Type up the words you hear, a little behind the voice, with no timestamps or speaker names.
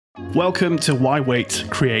Welcome to Why Wait,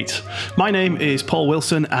 Create. My name is Paul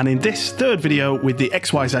Wilson, and in this third video with the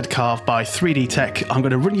XYZ Carve by 3D Tech, I'm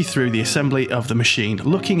going to run you through the assembly of the machine,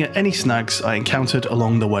 looking at any snags I encountered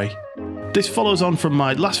along the way. This follows on from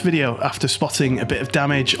my last video after spotting a bit of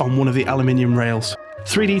damage on one of the aluminium rails.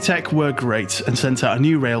 3D Tech were great and sent out a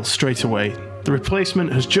new rail straight away. The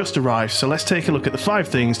replacement has just arrived, so let's take a look at the 5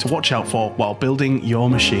 things to watch out for while building your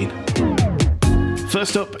machine.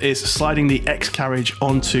 First up is sliding the X carriage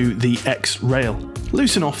onto the X rail.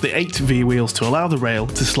 Loosen off the 8 V wheels to allow the rail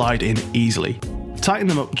to slide in easily. Tighten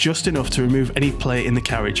them up just enough to remove any play in the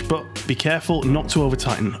carriage, but be careful not to over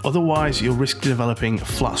tighten, otherwise you'll risk developing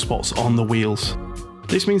flat spots on the wheels.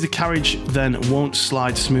 This means the carriage then won't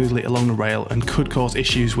slide smoothly along the rail and could cause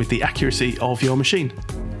issues with the accuracy of your machine.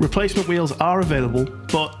 Replacement wheels are available,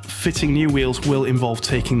 but fitting new wheels will involve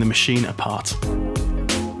taking the machine apart.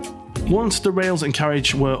 Once the rails and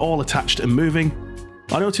carriage were all attached and moving,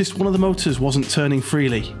 I noticed one of the motors wasn't turning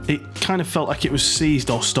freely. It kind of felt like it was seized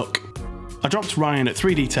or stuck. I dropped Ryan at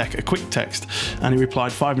 3D Tech a quick text, and he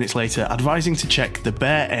replied 5 minutes later advising to check the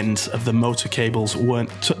bare ends of the motor cables weren't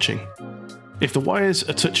touching. If the wires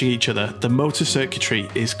are touching each other, the motor circuitry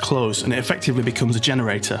is closed and it effectively becomes a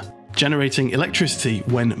generator, generating electricity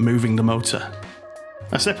when moving the motor.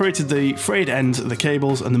 I separated the frayed ends of the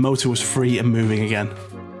cables and the motor was free and moving again.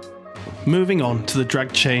 Moving on to the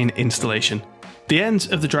drag chain installation. The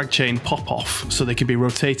ends of the drag chain pop off so they can be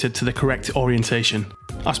rotated to the correct orientation.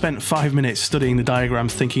 I spent 5 minutes studying the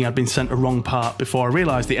diagrams thinking I'd been sent a wrong part before I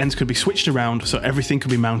realised the ends could be switched around so everything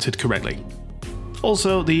could be mounted correctly.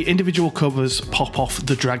 Also, the individual covers pop off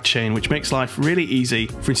the drag chain, which makes life really easy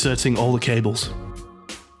for inserting all the cables.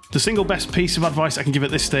 The single best piece of advice I can give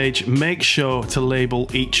at this stage, make sure to label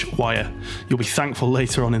each wire. You'll be thankful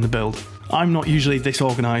later on in the build. I'm not usually this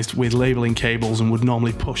organised with labelling cables and would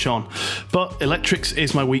normally push on, but electrics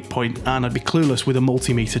is my weak point and I'd be clueless with a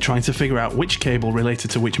multimeter trying to figure out which cable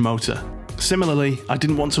related to which motor. Similarly, I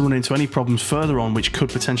didn't want to run into any problems further on which could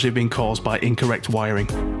potentially have been caused by incorrect wiring.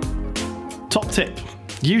 Top tip: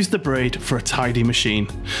 use the braid for a tidy machine.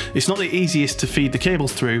 It's not the easiest to feed the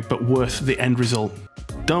cables through, but worth the end result.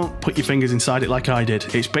 Don't put your fingers inside it like I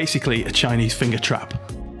did, it's basically a Chinese finger trap.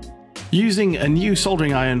 Using a new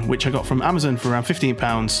soldering iron, which I got from Amazon for around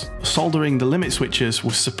 £15, soldering the limit switches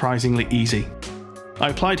was surprisingly easy. I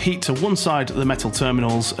applied heat to one side of the metal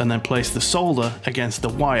terminals and then placed the solder against the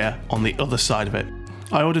wire on the other side of it.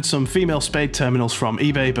 I ordered some female spade terminals from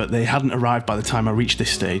eBay, but they hadn't arrived by the time I reached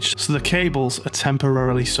this stage, so the cables are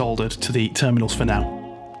temporarily soldered to the terminals for now.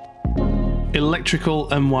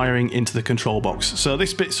 Electrical and wiring into the control box. So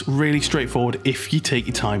this bit's really straightforward if you take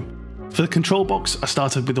your time. For the control box, I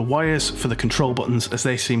started with the wires for the control buttons as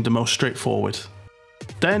they seemed the most straightforward.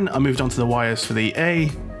 Then I moved on to the wires for the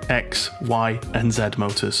A, X, Y and Z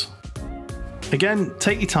motors. Again,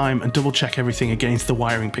 take your time and double check everything against the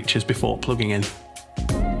wiring pictures before plugging in.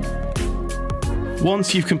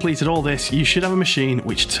 Once you've completed all this, you should have a machine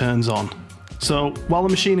which turns on. So while the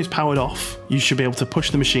machine is powered off, you should be able to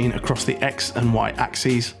push the machine across the X and Y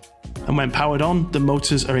axes. And when powered on, the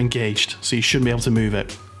motors are engaged, so you shouldn't be able to move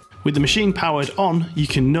it. With the machine powered on, you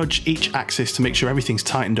can nudge each axis to make sure everything's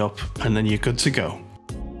tightened up, and then you're good to go.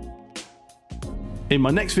 In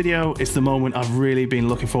my next video, it's the moment I've really been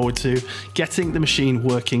looking forward to, getting the machine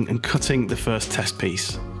working and cutting the first test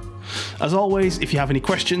piece. As always, if you have any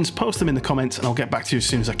questions, post them in the comments and I'll get back to you as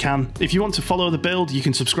soon as I can. If you want to follow the build, you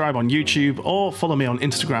can subscribe on YouTube or follow me on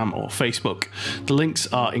Instagram or Facebook. The links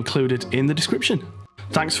are included in the description.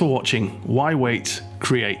 Thanks for watching. Why Wait,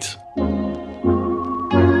 Create.